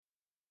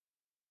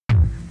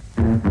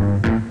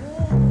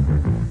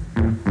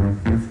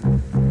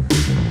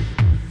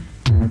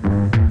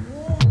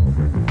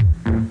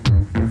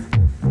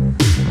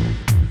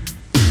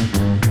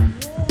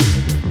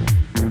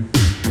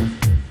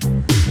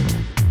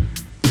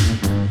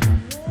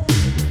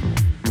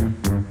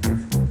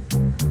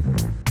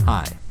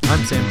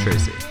I'm Sam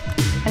Tracy.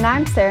 And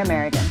I'm Sarah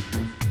Merrigan.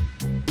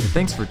 And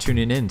thanks for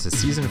tuning in to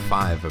Season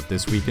 5 of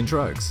This Week in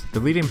Drugs, the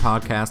leading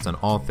podcast on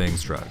all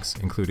things drugs,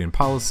 including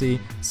policy,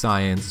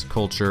 science,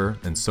 culture,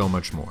 and so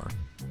much more.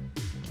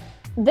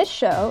 This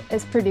show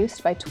is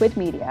produced by Twid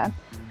Media,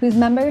 whose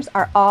members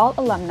are all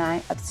alumni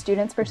of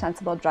Students for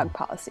Sensible Drug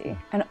Policy,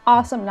 an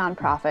awesome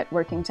nonprofit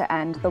working to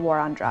end the war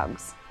on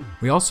drugs.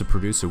 We also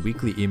produce a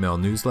weekly email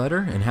newsletter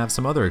and have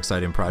some other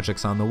exciting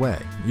projects on the way.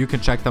 You can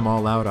check them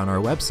all out on our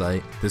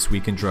website,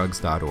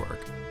 thisweekindrugs.org.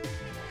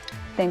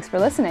 Thanks for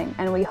listening,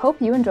 and we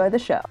hope you enjoy the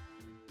show.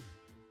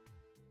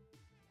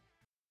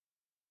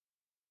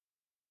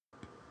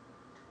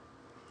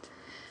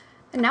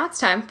 And now it's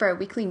time for our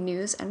weekly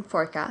news and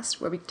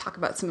forecast, where we talk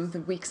about some of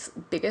the week's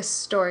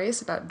biggest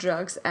stories about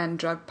drugs and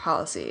drug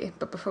policy.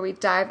 But before we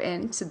dive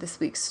into this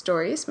week's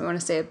stories, we want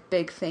to say a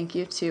big thank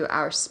you to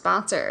our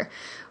sponsor,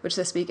 which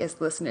this week is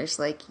listeners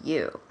like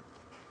you.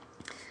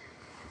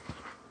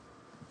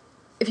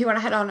 If you want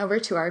to head on over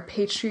to our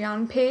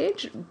Patreon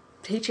page,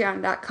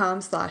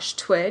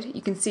 patreon.com/twid,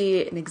 you can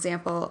see an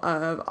example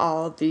of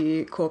all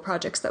the cool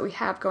projects that we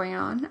have going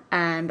on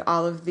and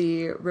all of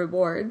the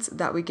rewards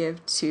that we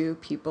give to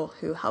people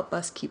who help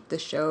us keep the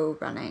show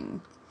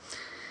running.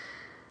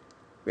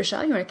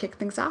 Rochelle, you want to kick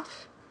things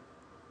off?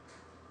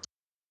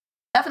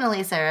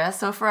 Definitely, Sarah.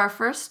 So for our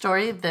first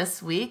story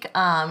this week,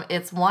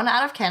 it's one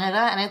out of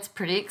Canada, and it's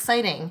pretty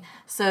exciting.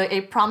 So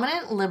a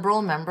prominent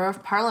Liberal member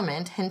of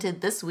Parliament hinted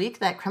this week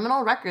that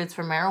criminal records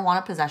for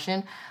marijuana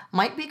possession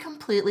might be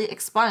completely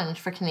expunged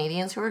for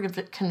Canadians who were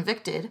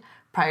convicted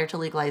prior to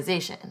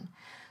legalization.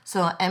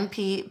 So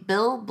MP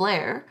Bill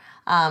Blair,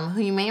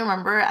 who you may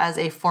remember as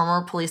a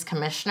former police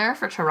commissioner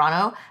for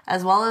Toronto,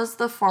 as well as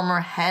the former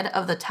head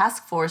of the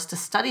task force to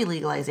study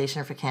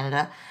legalization for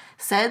Canada,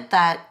 said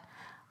that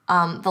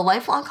the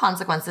lifelong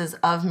consequences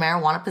of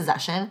marijuana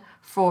possession,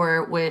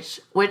 which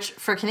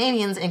for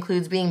Canadians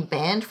includes being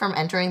banned from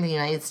entering the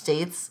United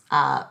States,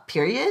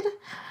 period,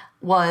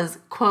 was,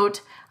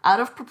 quote, out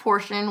of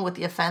proportion with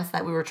the offense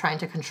that we were trying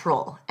to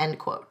control, end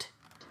quote.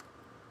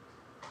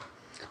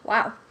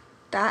 Wow,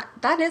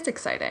 that is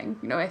exciting.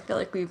 You know, I feel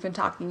like we've been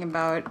talking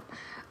about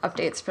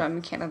updates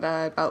from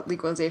Canada about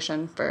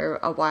legalization for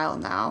a while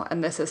now,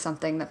 and this is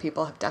something that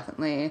people have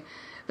definitely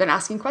been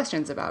asking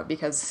questions about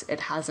because it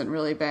hasn't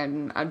really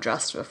been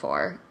addressed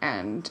before.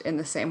 And in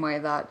the same way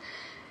that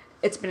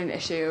it's been an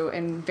issue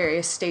in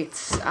various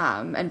states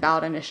and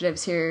ballot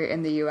initiatives here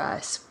in the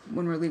U.S.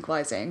 when we're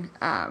legalizing,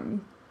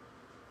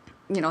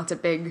 you know, it's a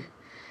big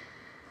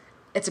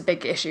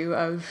issue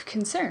of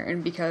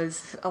concern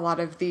because a lot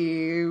of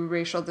the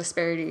racial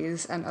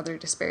disparities and other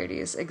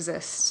disparities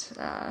exist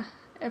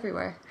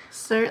everywhere.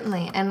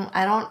 Certainly, and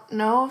I don't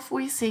know if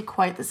we see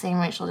quite the same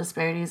racial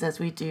disparities as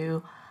we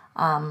do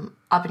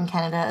up in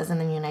Canada as in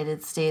the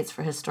United States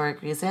for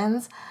historic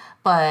reasons,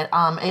 but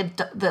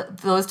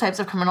those types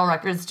of criminal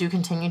records do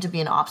continue to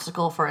be an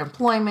obstacle for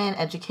employment,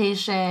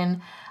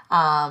 education,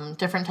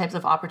 different types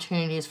of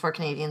opportunities for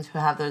Canadians who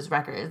have those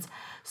records.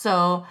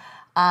 So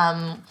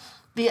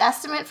the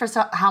estimate for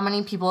how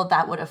many people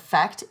that would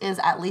affect is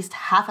at least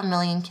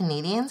 500,000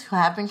 Canadians who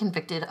have been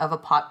convicted of a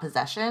pot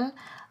possession.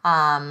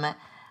 And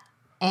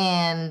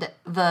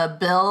the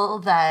bill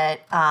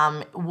that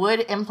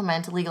would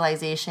implement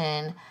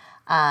legalization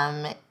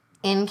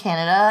in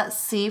Canada,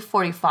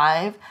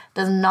 C-45,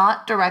 does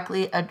not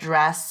directly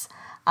address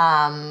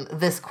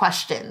this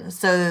question.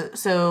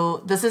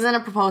 So this isn't a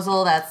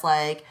proposal that's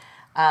like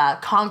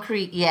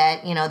concrete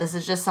yet. You know, this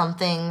is just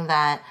something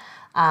that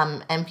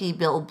MP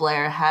Bill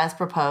Blair has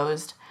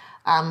proposed.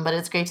 But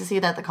it's great to see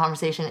that the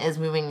conversation is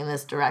moving in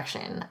this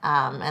direction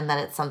and that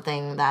it's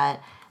something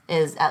that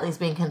is at least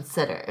being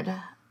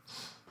considered.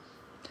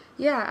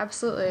 Yeah,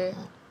 absolutely.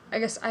 I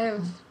guess I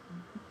have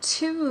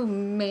two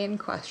main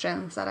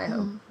questions that I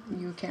hope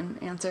you can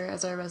answer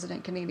as our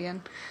resident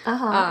Canadian.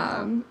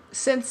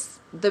 Since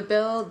the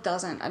bill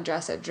doesn't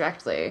address it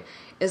directly,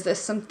 is this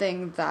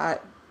something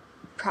that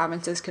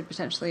provinces could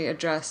potentially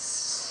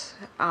address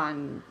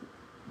on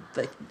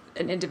like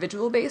an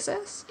individual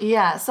basis?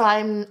 Yeah, so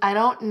I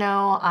don't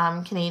know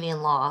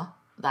Canadian law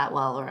that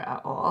well or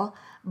at all,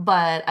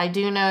 but I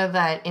do know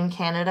that in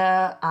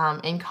Canada,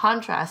 in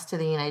contrast to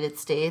the United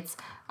States,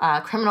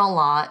 criminal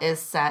law is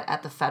set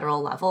at the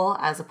federal level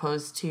as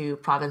opposed to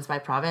province by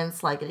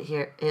province like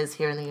it is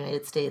here in the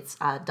United States,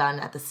 done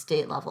at the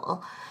state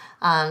level.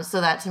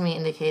 So that to me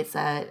indicates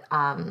that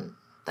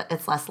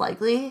it's less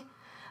likely.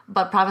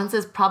 But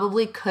provinces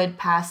probably could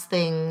pass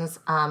things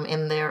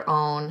in their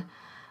own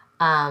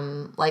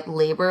like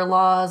labor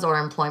laws or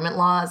employment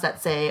laws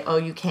that say, oh,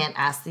 you can't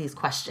ask these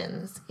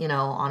questions, you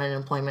know, on an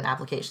employment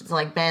application. So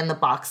like ban the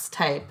box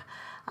type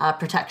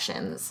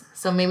protections.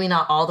 So maybe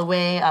not all the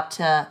way up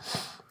to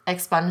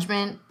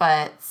expungement,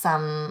 but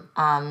some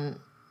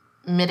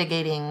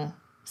mitigating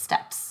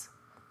steps.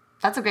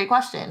 That's a great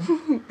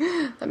question.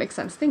 That makes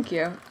sense. Thank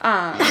you.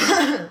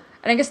 And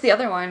I guess the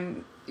other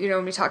one, you know,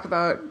 when we talk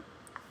about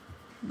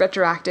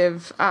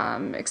retroactive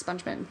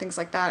expungement and things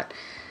like that,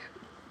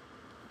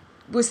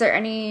 Was there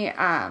any,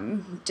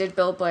 did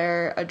Bill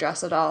Blair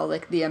address at all,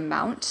 like, the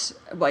amount?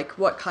 Like,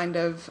 what kind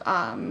of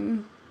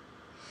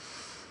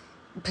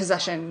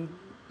possession?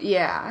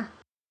 Yeah.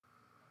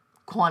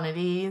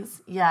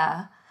 Quantities,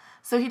 yeah.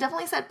 So he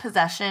definitely said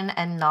possession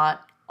and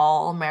not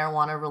all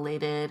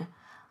marijuana-related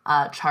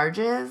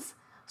charges.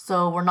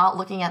 So we're not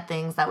looking at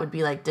things that would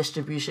be like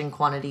distribution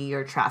quantity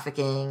or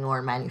trafficking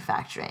or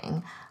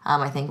manufacturing.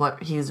 I think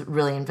what he's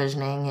really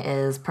envisioning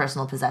is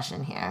personal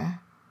possession here.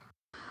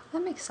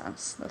 That makes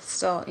sense. That's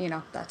still,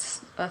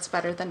 that's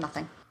better than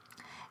nothing.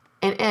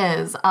 It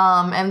is.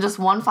 And just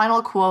one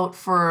final quote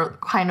for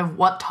kind of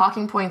what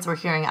talking points we're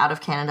hearing out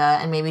of Canada,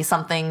 and maybe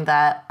something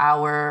that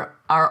our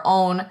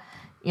own,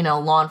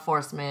 law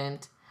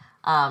enforcement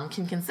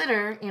can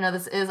consider.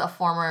 This is a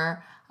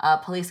former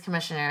police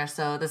commissioner,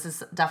 so this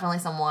is definitely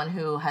someone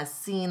who has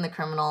seen the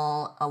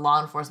criminal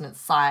law enforcement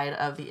side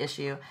of the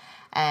issue,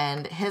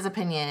 and his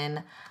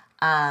opinion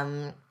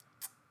on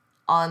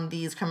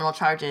these criminal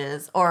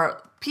charges,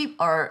 or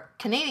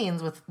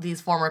Canadians with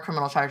these former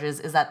criminal charges,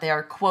 is that they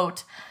are,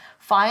 quote,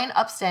 fine,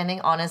 upstanding,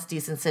 honest,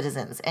 decent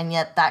citizens, and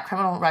yet that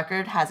criminal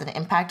record has an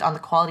impact on the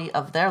quality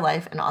of their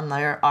life and on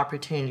their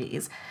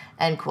opportunities,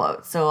 end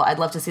quote. So I'd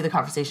love to see the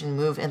conversation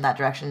move in that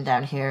direction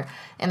down here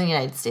in the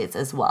United States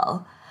as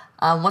well.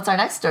 What's our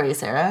next story,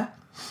 Sarah?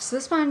 So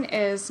this one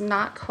is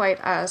not quite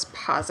as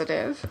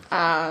positive.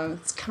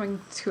 It's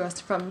coming to us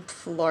from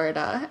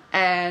Florida,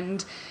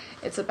 and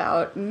it's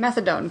about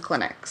methadone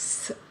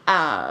clinics.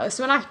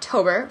 So in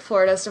October,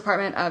 Florida's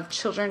Department of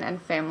Children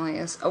and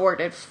Families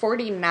awarded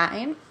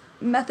 49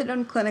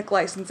 methadone clinic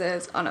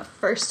licenses on a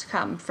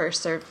first-come,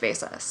 first-served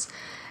basis.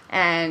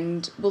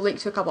 And we'll link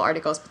to a couple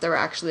articles, but there were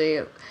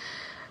actually...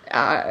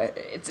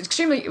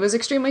 it was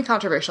extremely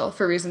controversial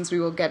for reasons we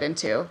will get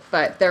into,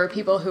 but there were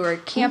people who were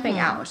camping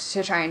out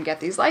to try and get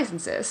these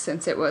licenses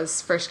since it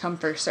was first come,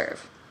 first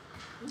serve.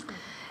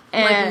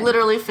 And like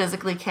literally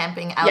physically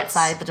camping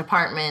outside the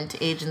department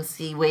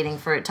agency waiting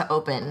for it to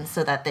open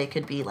so that they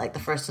could be like the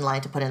first in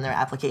line to put in their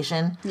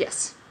application?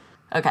 Yes.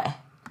 Okay.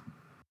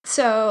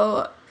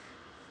 So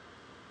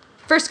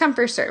first come,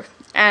 first serve.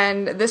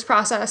 And this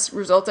process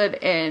resulted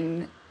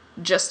in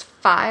just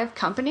 5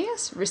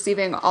 companies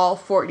receiving all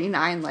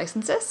 49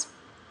 licenses.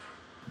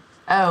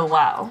 Oh,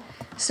 wow.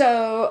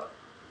 So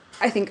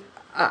I think,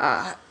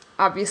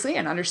 obviously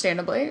and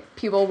understandably,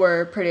 people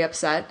were pretty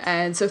upset.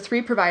 And so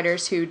 3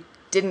 providers who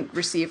didn't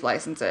receive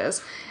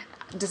licenses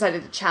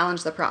decided to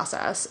challenge the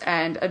process.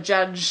 And a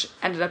judge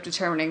ended up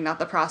determining that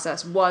the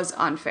process was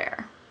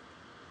unfair.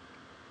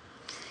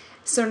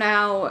 So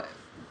now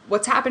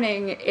what's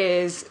happening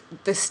is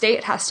the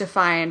state has to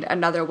find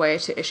another way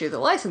to issue the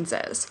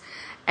licenses.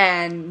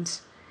 And,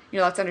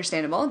 that's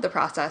understandable. The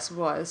process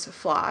was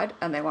flawed,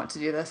 and they want to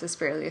do this as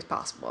fairly as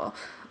possible.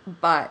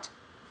 But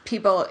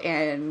people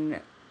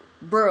in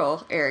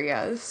rural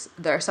areas,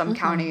 there are some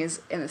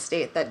counties in the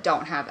state that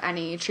don't have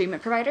any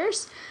treatment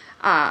providers,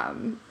 are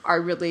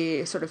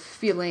really sort of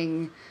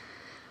feeling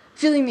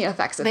the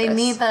effects of this.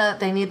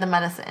 They need the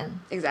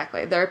medicine.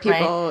 Exactly. There are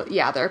people,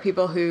 right? There are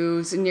people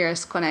whose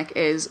nearest clinic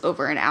is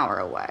over an hour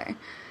away.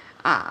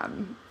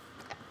 And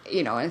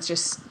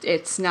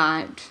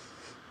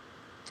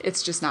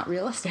it's just not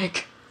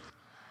realistic.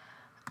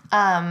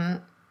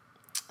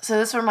 So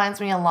this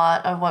reminds me a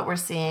lot of what we're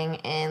seeing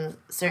in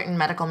certain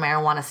medical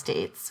marijuana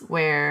states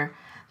where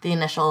the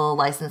initial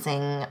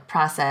licensing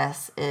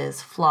process is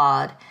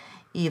flawed,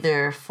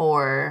 either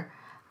for,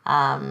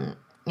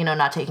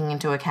 not taking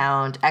into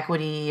account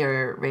equity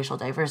or racial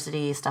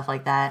diversity, stuff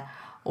like that,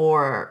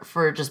 or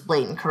for just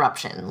blatant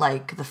corruption,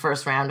 like the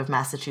first round of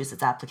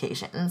Massachusetts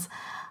applications.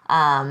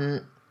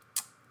 And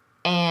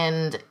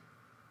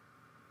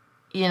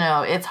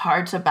it's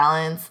hard to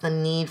balance the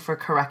need for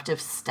corrective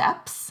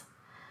steps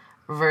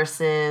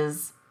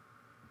versus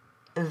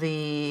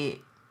the,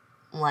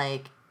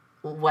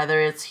 whether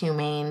it's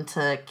humane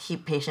to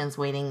keep patients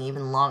waiting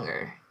even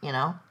longer,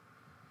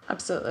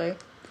 Absolutely.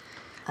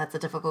 That's a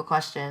difficult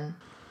question.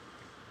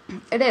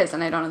 It is,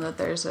 and I don't know that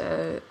there's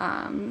a,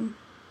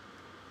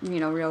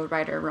 real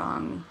right or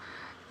wrong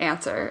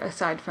answer,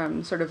 aside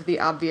from sort of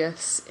the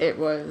obvious, it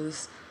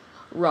was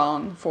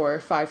wrong for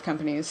 5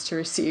 companies to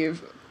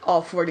receive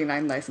all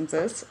 49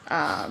 licenses.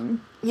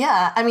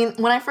 Yeah, I mean,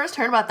 when I first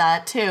heard about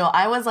that, too,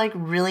 I was,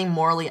 really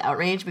morally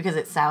outraged because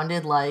it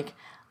sounded like,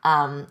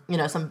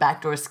 some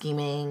backdoor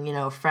scheming,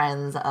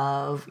 friends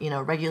of,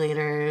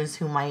 regulators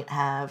who might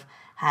have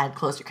had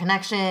closer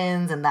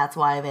connections, and that's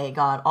why they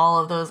got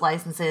all of those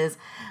licenses.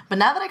 But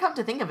now that I come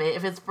to think of it,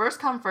 if it's first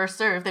come, first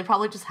served, they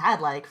probably just had,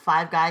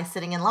 5 guys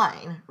sitting in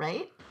line,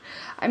 right?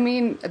 I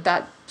mean,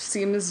 that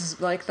seems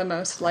like the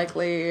most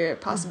likely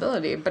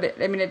possibility, but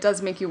it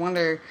does make you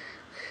wonder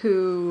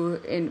who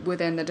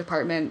within the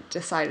department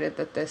decided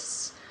that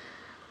this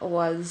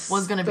was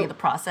going to be the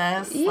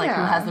process. Yeah.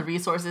 Who has the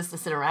resources to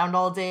sit around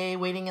all day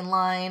waiting in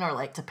line,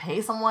 or to pay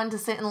someone to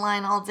sit in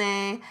line all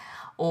day,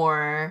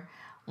 or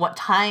what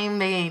time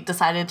they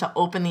decided to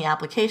open the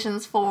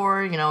applications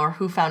for, or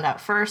who found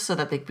out first so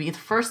that they'd be the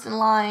first in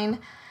line.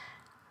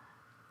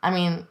 I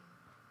mean,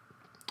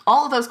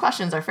 All of those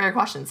questions are fair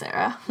questions,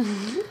 Sarah.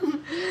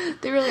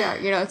 They really are.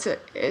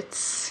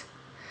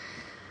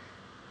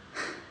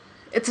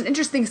 It's an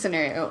interesting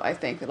scenario, I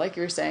think. Like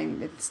you were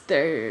saying,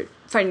 they're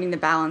finding the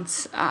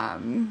balance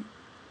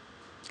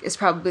is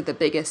probably the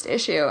biggest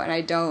issue. And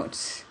I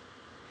don't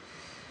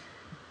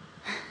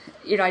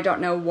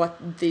know what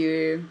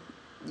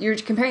you're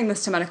comparing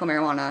this to medical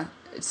marijuana.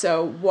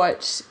 So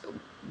what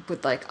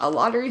would like a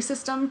lottery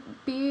system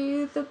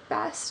be the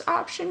best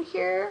option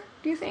here,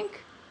 do you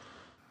think?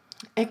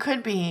 It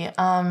could be.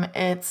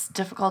 It's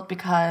difficult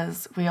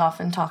because we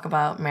often talk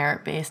about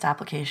merit-based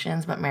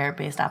applications, but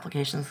merit-based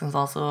applications can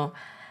also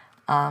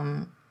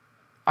are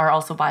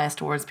also biased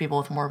towards people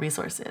with more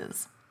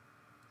resources.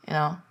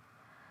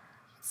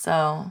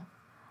 So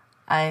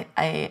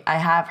I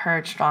have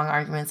heard strong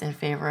arguments in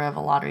favor of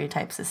a lottery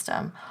type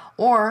system,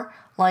 or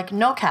like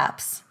no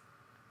caps,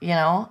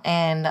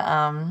 and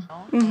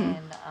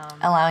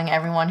allowing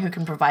everyone who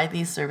can provide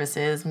these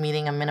services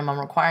meeting a minimum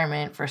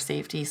requirement for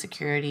safety,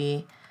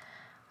 security,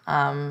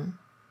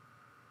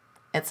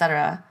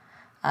 etc.,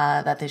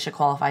 that they should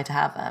qualify to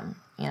have them,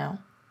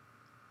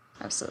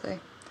 Absolutely.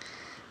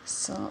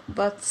 So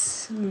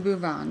let's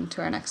move on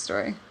to our next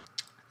story.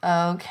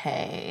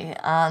 Okay.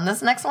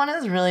 This next one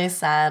is really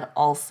sad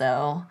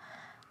also.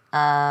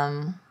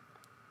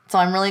 So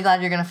I'm really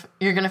glad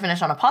you're gonna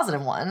finish on a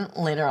positive one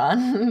later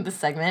on in this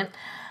segment.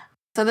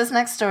 So this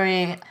next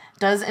story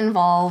does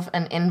involve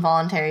an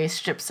involuntary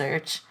strip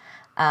search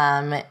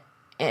in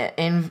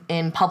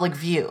public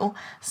view.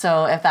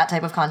 So if that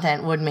type of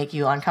content would make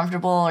you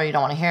uncomfortable or you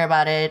don't want to hear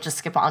about it, just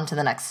skip on to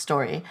the next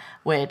story,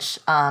 which,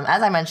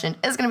 as I mentioned,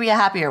 is going to be a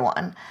happier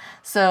one.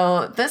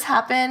 So this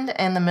happened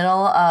in the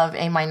middle of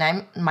a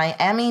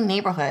Miami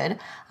neighborhood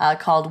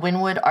called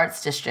Wynwood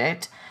Arts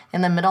District. In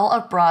the middle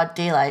of broad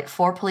daylight,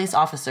 4 police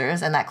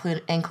officers, and that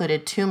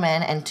included 2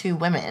 men and 2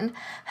 women,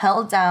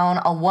 held down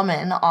a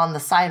woman on the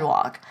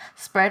sidewalk,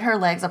 spread her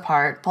legs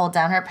apart, pulled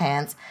down her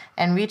pants,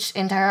 and reached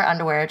into her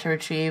underwear to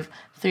retrieve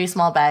 3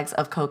 small bags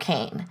of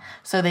cocaine.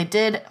 So they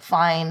did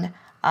find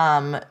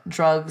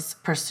drugs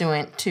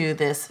pursuant to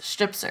this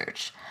strip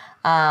search.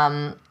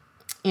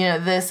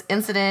 This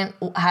incident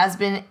has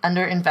been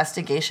under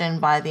investigation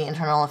by the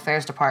Internal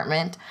Affairs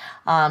Department.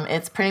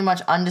 It's pretty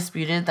much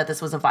undisputed that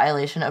this was a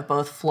violation of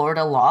both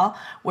Florida law,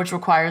 which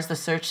requires the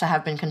search to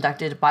have been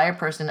conducted by a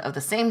person of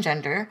the same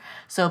gender.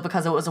 So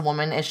because it was a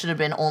woman, it should have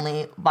been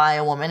only by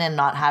a woman and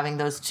not having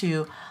those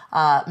 2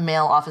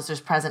 male officers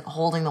present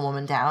holding the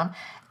woman down.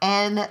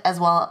 And as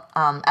well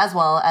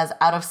as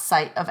out of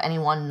sight of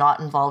anyone not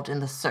involved in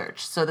the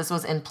search. So this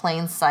was in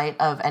plain sight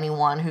of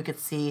anyone who could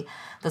see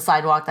the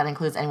sidewalk. That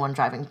includes anyone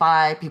driving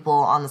by, people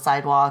on the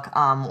sidewalk,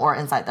 or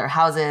inside their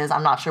houses.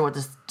 I'm not sure what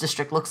this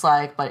district looks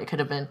like, but it could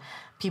have been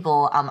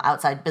people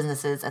outside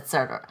businesses,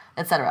 etc.,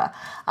 etc.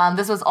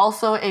 This was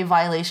also a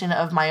violation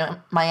of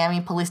Miami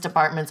Police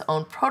Department's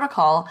own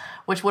protocol,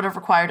 which would have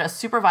required a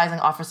supervising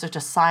officer to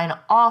sign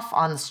off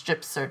on the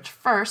strip search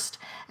first,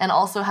 and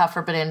also have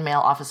forbidden male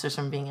officers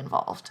from being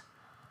involved.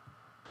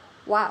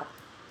 Wow,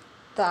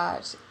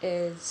 that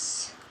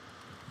is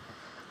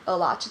a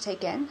lot to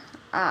take in,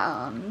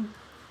 and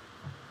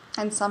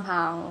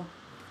somehow,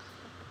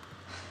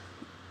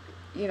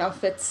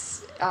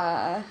 fits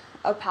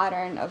a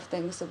pattern of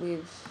things that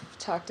we've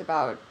talked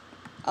about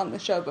on the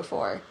show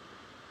before.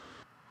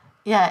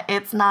 Yeah,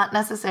 it's not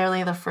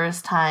necessarily the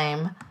first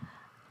time.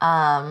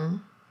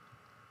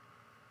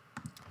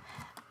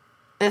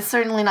 It's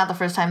certainly not the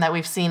first time that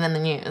we've seen in the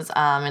news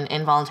an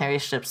involuntary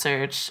strip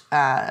search,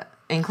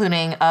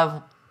 including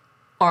of,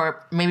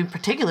 or maybe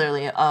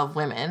particularly of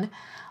women,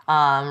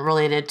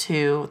 related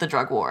to the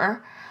drug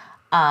war.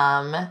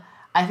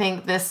 I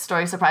think this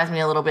story surprised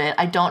me a little bit.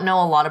 I don't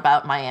know a lot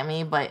about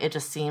Miami, but it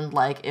just seemed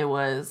like it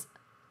was,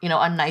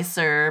 a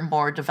nicer,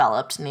 more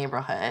developed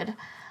neighborhood.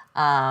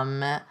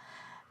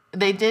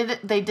 They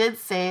did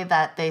say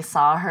that they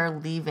saw her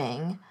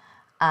leaving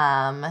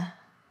a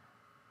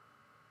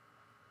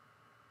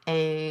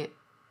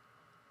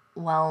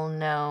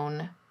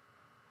well-known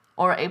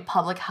or a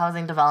public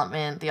housing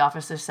development the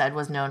officer said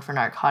was known for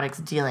narcotics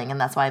dealing, and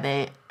that's why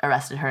they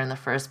arrested her in the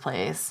first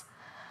place.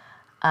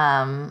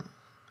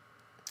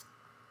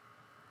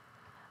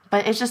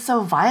 But it's just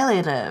so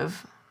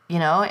violative,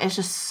 it's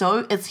just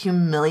it's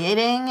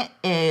humiliating.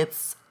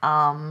 It's,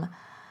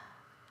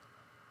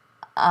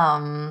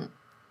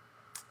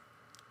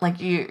 like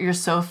you're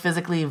so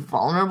physically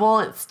vulnerable.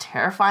 It's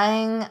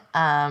terrifying.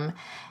 And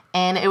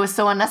it was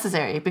so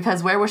unnecessary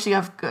because where would she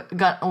have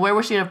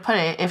put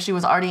it if she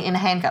was already in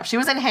handcuffs? She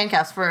was in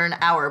handcuffs for an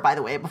hour, by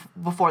the way,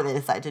 before they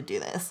decided to do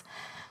this.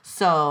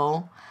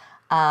 So,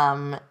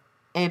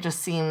 it just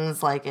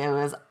seems like it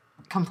was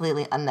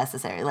completely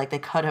unnecessary. Like they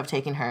could have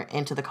taken her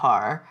into the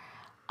car,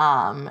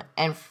 and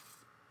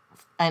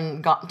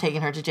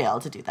taken her to jail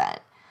to do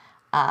that,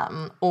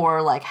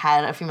 or like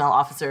had a female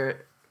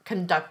officer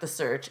conduct the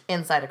search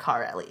inside a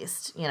car at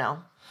least.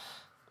 And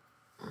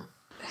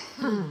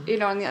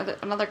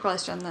another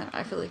question that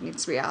I feel like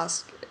needs to be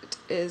asked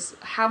is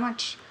how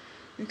much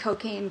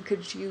cocaine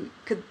could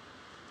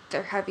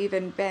there have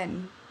even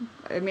been.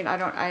 I mean,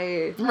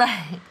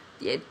 Right.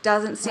 It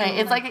doesn't seem... Right.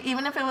 It's like,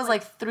 even if it was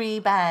like 3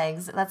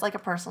 bags, that's like a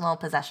personal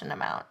possession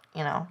amount,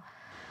 you know?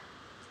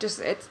 Just,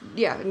 it's,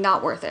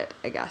 not worth it,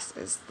 I guess,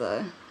 is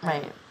the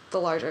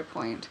larger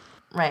point.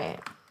 Right.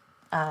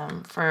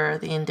 For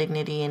the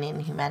indignity and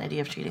inhumanity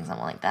of treating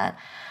someone like that.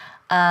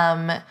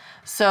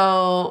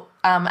 So,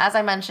 as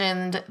I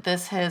mentioned,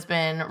 this has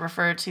been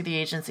referred to the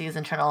agency's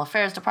Internal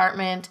Affairs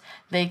Department.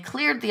 They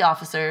cleared the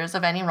officers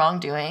of any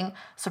wrongdoing,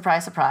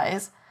 surprise,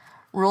 surprise,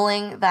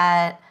 ruling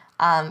that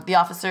the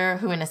officer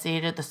who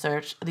initiated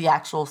the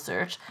actual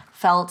search,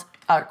 felt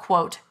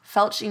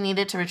she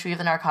needed to retrieve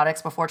the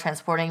narcotics before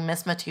transporting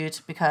Miss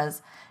Matute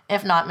because,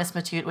 if not, Miss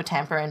Matute would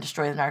tamper and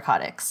destroy the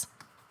narcotics.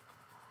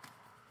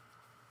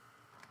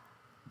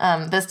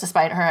 This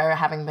despite her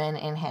having been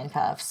in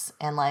handcuffs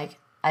and, like,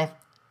 I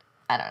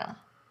don't know.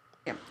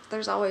 Yeah,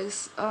 there's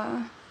always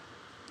a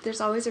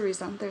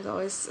reason. There's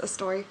always a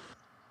story.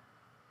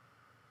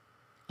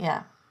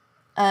 Yeah.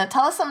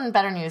 Tell us some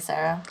better news,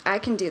 Sarah. I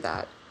can do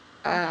that.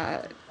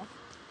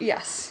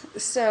 Yes.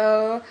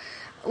 So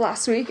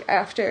last week,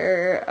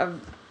 after a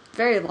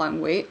very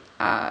long wait,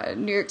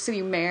 New York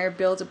City Mayor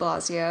Bill de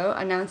Blasio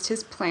announced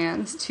his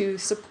plans to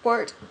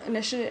support an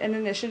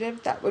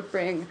initiative that would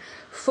bring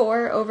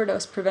 4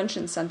 overdose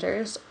prevention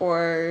centers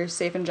or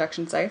safe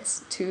injection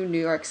sites to New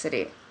York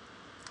City.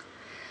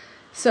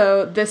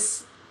 So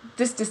this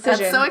decision...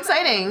 That's so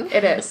exciting.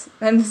 It is.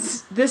 And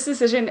this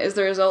decision is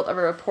the result of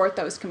a report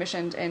that was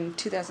commissioned in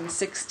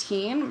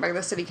 2016 by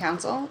the City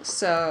Council.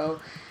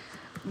 So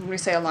when we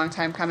say a long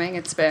time coming,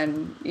 it's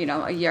been,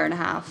 a year and a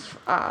half,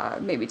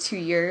 maybe 2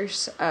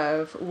 years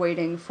of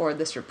waiting for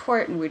this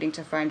report and waiting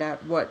to find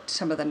out what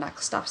some of the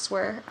next steps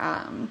were.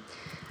 And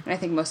I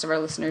think most of our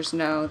listeners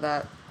know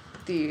that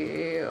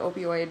the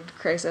opioid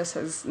crisis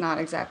has not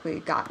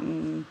exactly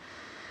hasn't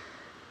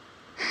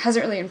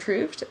really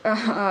improved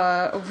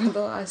over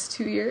the last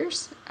 2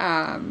 years.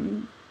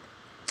 And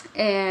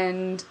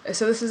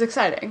so this is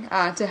exciting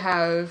to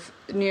have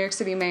New York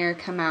City Mayor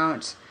come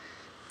out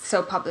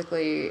so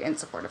publicly in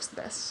support of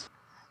this.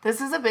 This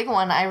is a big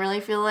one. I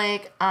really feel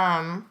like,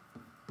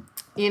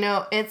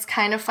 it's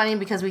kind of funny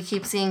because we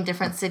keep seeing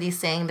different cities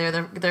saying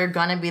they're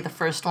gonna be the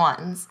first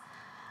ones.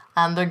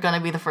 They're going to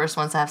be the first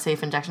ones to have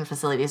safe injection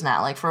facilities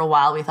now. Like, for a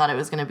while, we thought it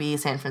was going to be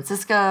San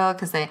Francisco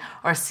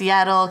or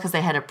Seattle because they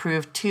had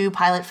approved 2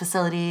 pilot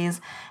facilities.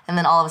 And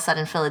then all of a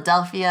sudden,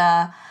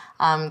 Philadelphia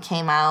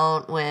came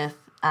out with,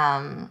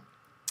 the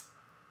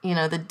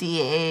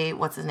DA,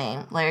 what's his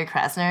name, Larry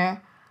Krasner,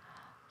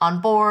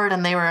 on board.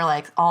 And they were,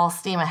 like, all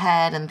steam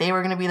ahead. And they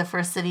were going to be the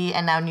first city.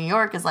 And now New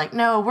York is like,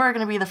 no, we're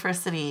going to be the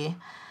first city.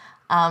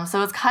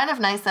 So it's kind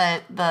of nice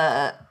that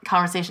the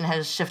conversation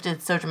has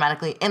shifted so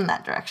dramatically in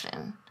that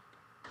direction.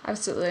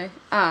 Absolutely.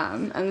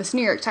 And this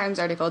New York Times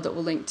article that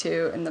we'll link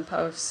to in the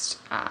post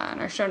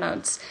in our show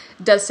notes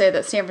does say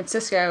that San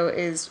Francisco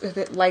is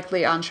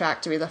likely on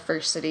track to be the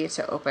first city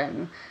to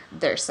open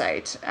their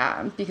site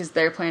because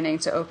they're planning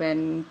to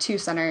open 2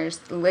 centers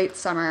late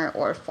summer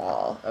or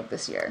fall of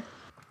this year.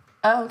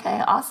 Oh,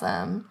 okay,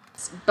 awesome.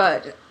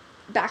 But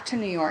back to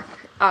New York.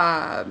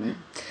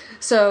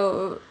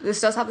 So this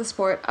does have the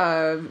support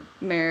of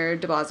Mayor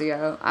de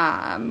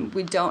Blasio.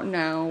 We don't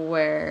know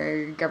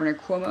where Governor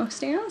Cuomo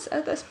stands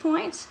at this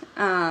point.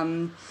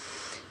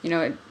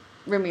 It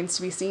remains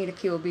to be seen if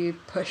he will be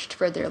pushed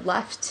further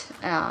left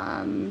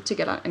to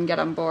get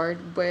on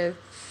board with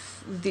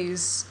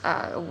these,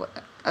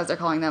 as they're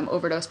calling them,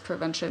 overdose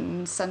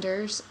prevention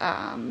centers.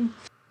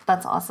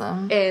 That's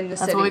awesome. In the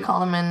city. That's what we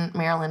call them in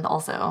Maryland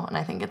also, and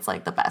I think it's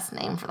like the best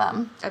name for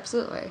them.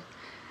 Absolutely.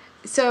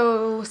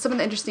 So some of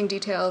the interesting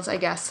details, I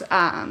guess,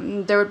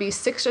 there would be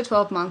 6 to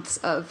 12 months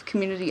of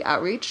community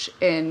outreach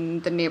in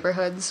the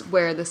neighborhoods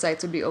where the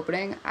sites would be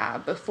opening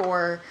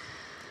before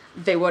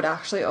they would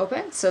actually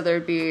open. So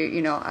there'd be,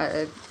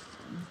 a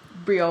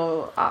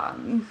real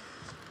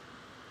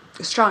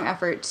strong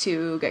effort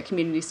to get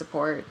community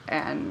support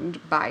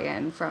and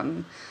buy-in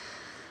from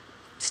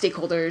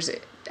stakeholders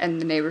in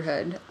the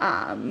neighborhood,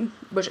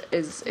 which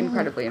is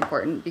incredibly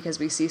important because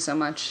we see so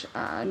much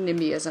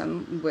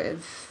NIMBYism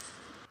with...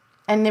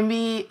 And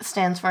NIMBY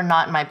stands for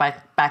Not in My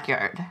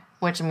Backyard,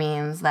 which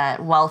means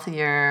that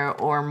wealthier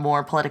or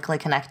more politically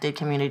connected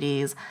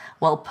communities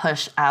will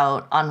push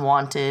out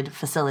unwanted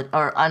facility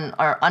or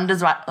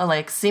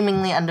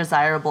seemingly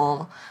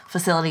undesirable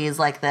facilities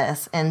like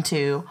this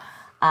into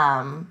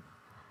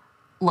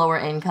lower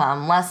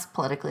income, less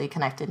politically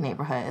connected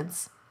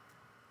neighborhoods,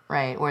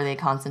 right, where they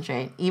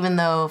concentrate. Even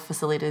though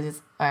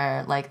facilities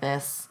are like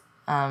this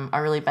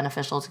are really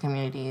beneficial to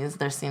communities,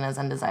 they're seen as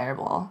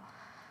undesirable.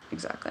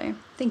 Exactly.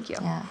 Thank you.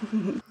 Yeah.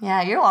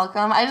 Yeah, you're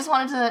welcome. I just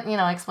wanted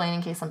to, explain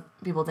in case some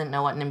people didn't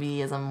know what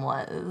NIMBYism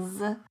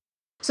was.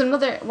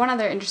 So one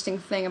other interesting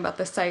thing about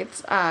the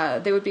sites,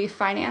 they would be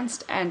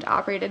financed and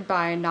operated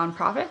by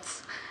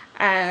nonprofits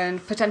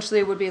and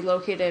potentially would be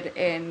located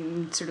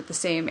in sort of the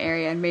same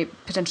area and maybe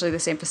potentially the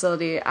same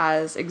facility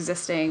as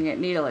existing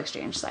needle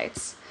exchange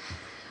sites,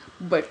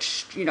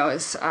 which,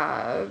 is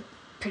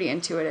pretty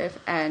intuitive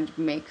and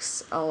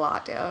makes a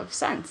lot of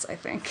sense, I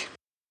think.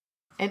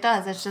 It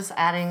does. It's just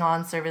adding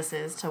on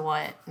services to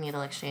what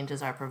needle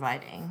exchanges are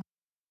providing.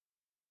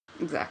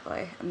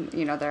 Exactly. And,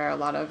 there are a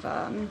lot of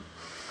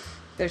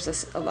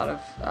there's a lot of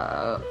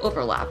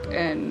overlap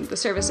in the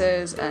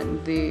services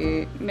and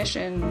the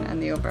mission and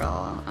the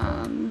overall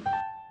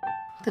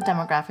the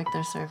demographic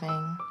they're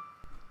serving.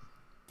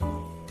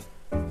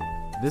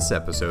 This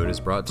episode is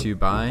brought to you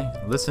by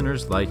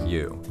listeners like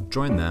you.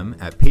 Join them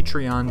at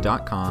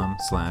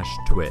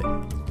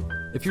patreon.com/twid.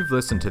 If you've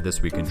listened to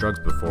This Week in Drugs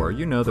before,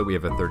 you know that we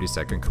have a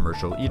 30-second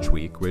commercial each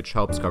week, which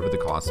helps cover the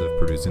cost of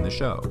producing the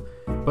show.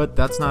 But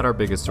that's not our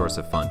biggest source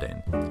of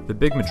funding. The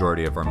big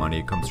majority of our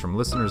money comes from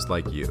listeners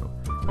like you,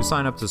 who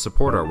sign up to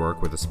support our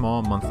work with a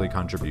small monthly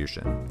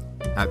contribution.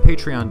 At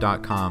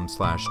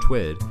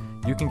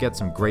patreon.com/twid, you can get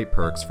some great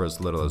perks for as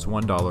little as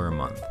 $1 a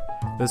month.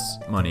 This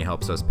money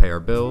helps us pay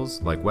our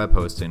bills, like web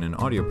hosting and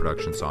audio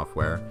production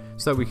software,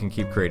 so that we can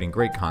keep creating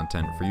great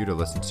content for you to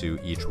listen to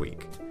each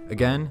week.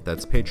 Again,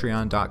 that's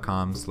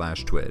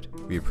patreon.com/twid.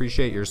 We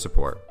appreciate your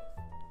support.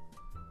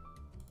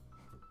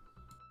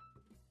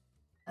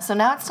 So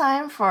now it's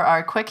time for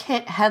our quick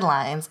hit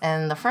headlines.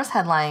 And the first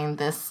headline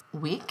this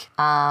week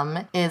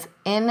is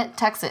in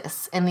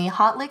Texas. In the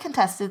hotly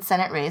contested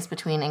Senate race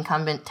between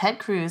incumbent Ted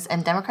Cruz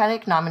and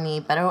Democratic nominee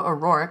Beto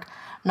O'Rourke,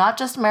 not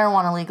just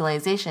marijuana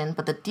legalization,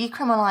 but the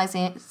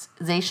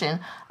decriminalization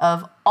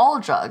of all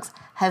drugs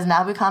has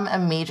now become a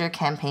major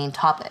campaign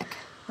topic.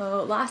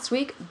 Well, last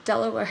week,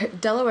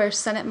 Delaware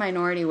Senate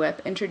Minority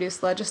Whip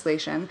introduced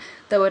legislation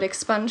that would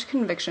expunge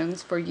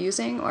convictions for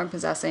using or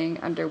possessing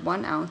under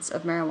 1 ounce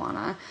of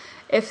marijuana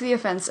if the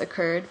offense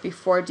occurred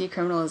before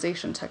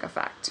decriminalization took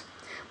effect.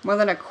 More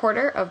than a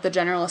quarter of the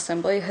General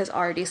Assembly has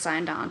already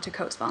signed on to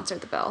co-sponsor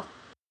the bill.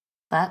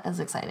 That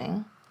is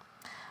exciting.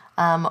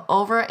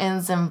 Over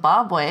in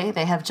Zimbabwe,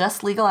 they have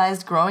just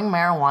legalized growing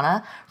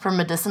marijuana for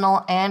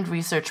medicinal and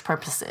research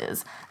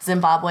purposes.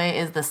 Zimbabwe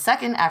is the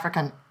second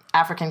African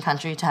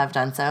country to have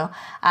done so,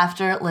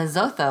 after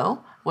Lesotho,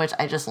 which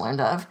I just learned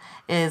of,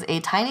 is a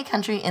tiny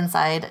country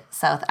inside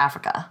South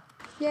Africa.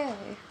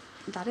 Yay.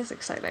 That is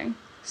exciting.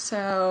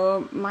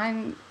 So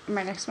my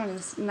next one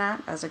is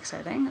not as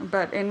exciting,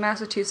 but in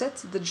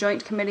Massachusetts, the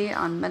Joint Committee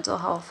on Mental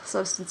Health,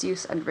 Substance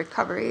Use, and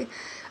Recovery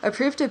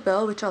approved a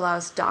bill which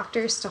allows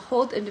doctors to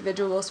hold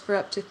individuals for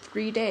up to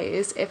 3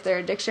 days if their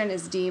addiction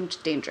is deemed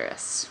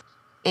dangerous.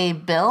 A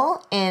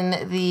bill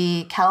in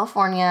the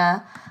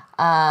California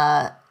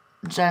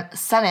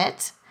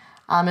Senate,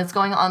 it's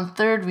going on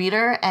third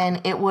reader, and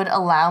it would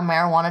allow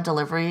marijuana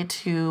delivery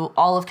to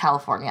all of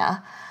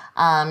California.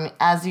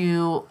 As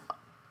you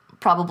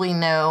probably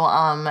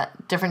know,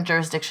 different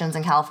jurisdictions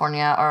in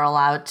California are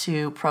allowed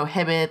to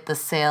prohibit the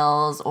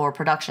sales or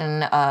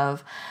production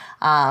of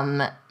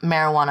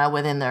marijuana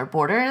within their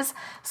borders.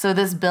 So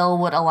this bill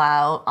would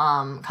allow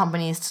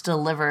companies to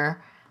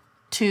deliver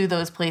to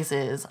those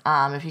places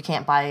if you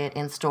can't buy it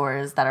in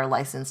stores that are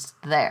licensed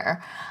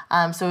there.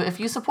 So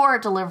if you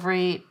support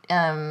delivery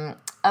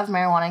of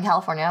marijuana in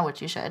California,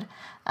 which you should,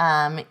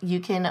 you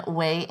can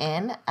weigh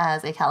in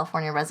as a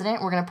California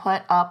resident. We're going to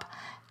put up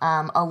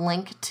a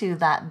link to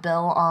that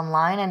bill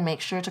online, and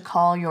make sure to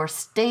call your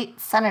state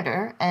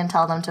senator and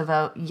tell them to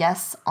vote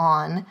yes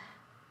on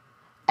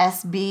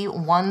SB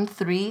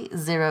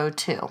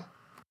 1302.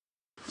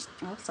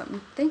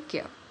 Awesome. Thank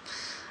you.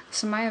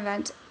 So my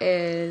event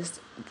is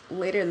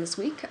later this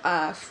week,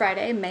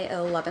 Friday, May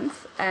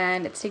 11th,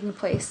 and it's taking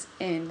place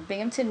in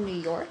Binghamton, New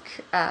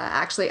York,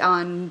 actually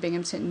on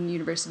Binghamton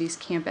University's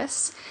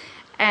campus.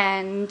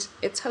 And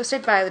it's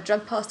hosted by the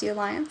Drug Policy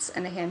Alliance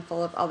and a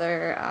handful of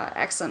other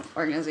excellent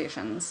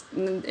organizations.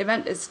 And the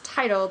event is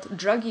titled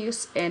Drug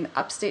Use in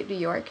Upstate New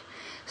York,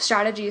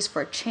 Strategies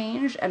for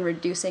Change and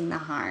Reducing the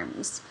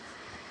Harms.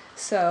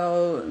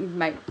 So you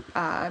might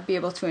be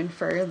able to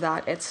infer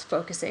that it's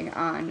focusing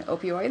on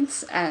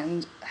opioids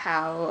and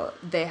how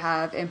they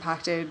have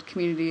impacted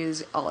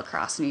communities all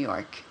across New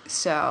York.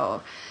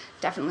 So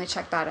definitely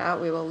check that out.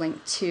 We will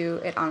link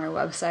to it on our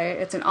website.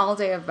 It's an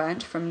all-day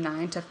event from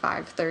 9 to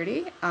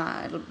 5:30.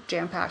 It'll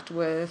jam-packed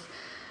with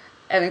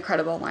an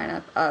incredible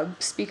lineup of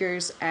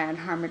speakers and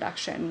harm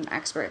reduction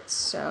experts.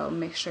 So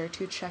make sure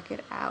to check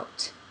it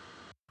out.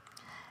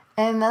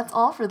 And that's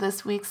all for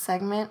this week's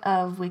segment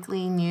of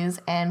Weekly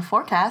News and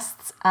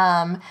Forecasts.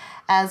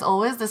 As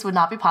always, this would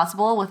not be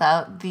possible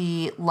without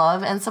the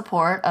love and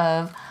support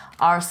of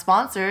our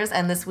sponsors,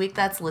 and this week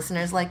that's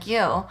listeners like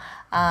you.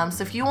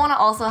 So if you want to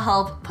also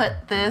help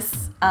put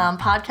this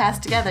podcast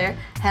together,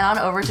 head on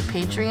over to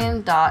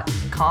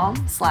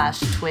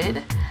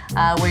patreon.com/twid,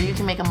 where you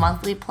can make a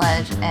monthly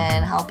pledge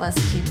and help us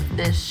keep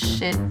this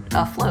shit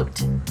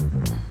afloat.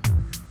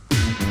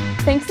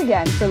 Thanks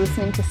again for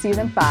listening to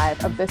Season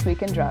 5 of This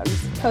Week in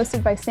Drugs,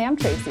 hosted by Sam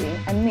Tracy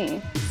and me,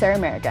 Sarah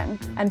Merrigan,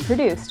 and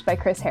produced by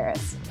Chris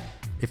Harris.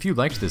 If you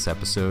liked this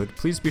episode,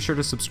 please be sure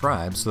to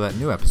subscribe so that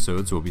new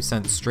episodes will be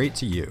sent straight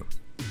to you.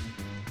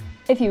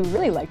 If you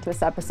really liked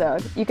this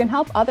episode, you can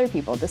help other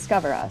people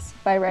discover us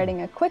by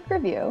writing a quick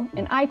review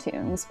in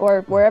iTunes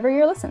or wherever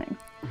you're listening.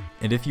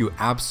 And if you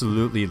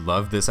absolutely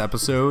love this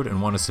episode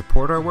and want to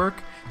support our work,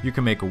 you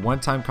can make a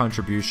one-time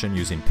contribution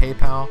using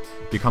PayPal,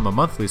 become a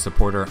monthly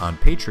supporter on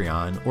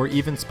Patreon, or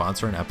even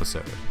sponsor an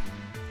episode.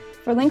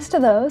 For links to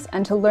those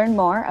and to learn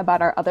more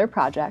about our other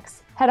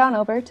projects, head on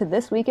over to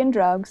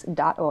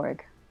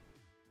thisweekindrugs.org.